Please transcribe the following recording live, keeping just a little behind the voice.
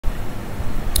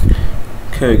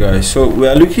Okay guys, so we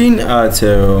are looking at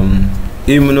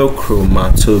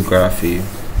immunochromatography.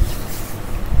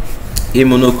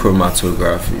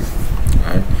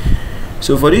 Right?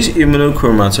 So for this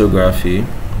immunochromatography,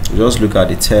 we just look at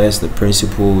the test, the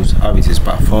principles, how it is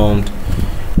performed,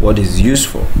 what is used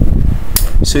for.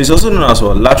 So it's also known as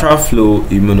what? Lateral flow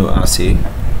immunoassay.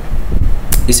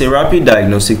 It's a rapid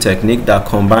diagnostic technique that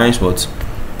combines what?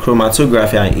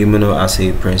 Chromatography and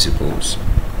immunoassay principles.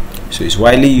 So it's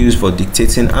widely used for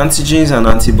dictating antigens and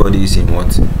antibodies in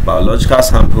what? Biological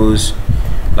samples,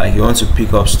 like you want to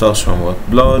pick up stuff from what?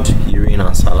 Blood, urine,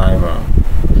 and saliva.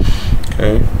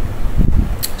 Okay.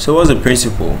 So what's the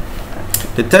principle?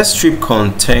 The test strip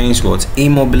contains what?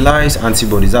 Immobilized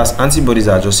antibodies. That's antibodies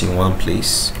that are just in one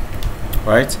place,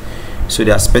 right? So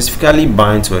they are specifically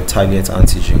bind to a target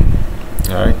antigen.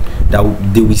 Alright,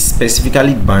 that they will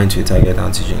specifically bind to a target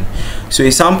antigen. So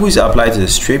a sample is applied to the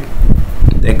strip,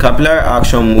 then capillary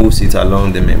action moves it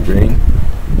along the membrane.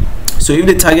 So if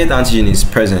the target antigen is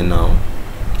present now,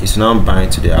 it's now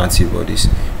bind to the antibodies,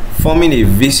 forming a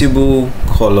visible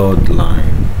colored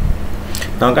line.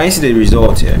 Now can you see the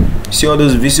result here? See all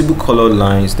those visible colored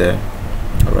lines there?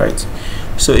 Alright,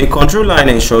 so a control line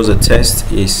ensures the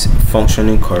test is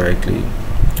functioning correctly.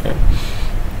 Okay.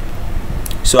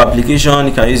 So application,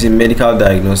 you can use in medical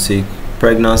diagnostic,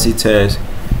 pregnancy test,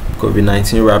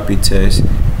 COVID-19 rapid test,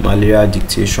 malaria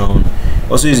dictation.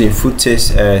 Also using food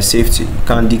test safety. You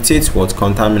can dictate what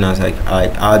contaminants like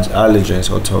allergens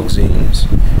or toxins.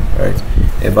 Right.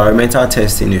 Environmental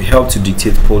testing will help to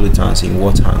dictate pollutants in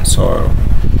water and soil.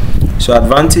 So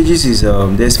advantages is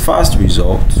there's fast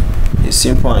result, it's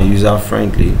simple and user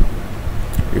friendly,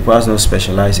 requires no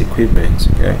specialized equipment.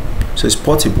 Okay, so it's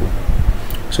portable.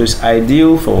 So it's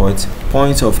ideal for what?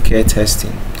 Point of care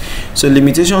testing. So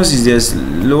limitations is there's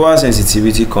lower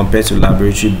sensitivity compared to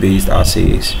laboratory based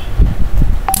assays.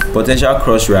 Potential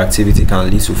cross reactivity can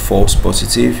lead to false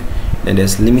positive. Then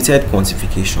there's limited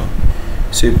quantification.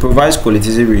 So it provides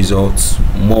qualitative results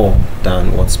more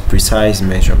than what's precise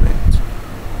measurement.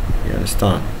 You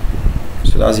understand?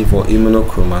 So that's it for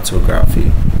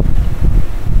immunochromatography.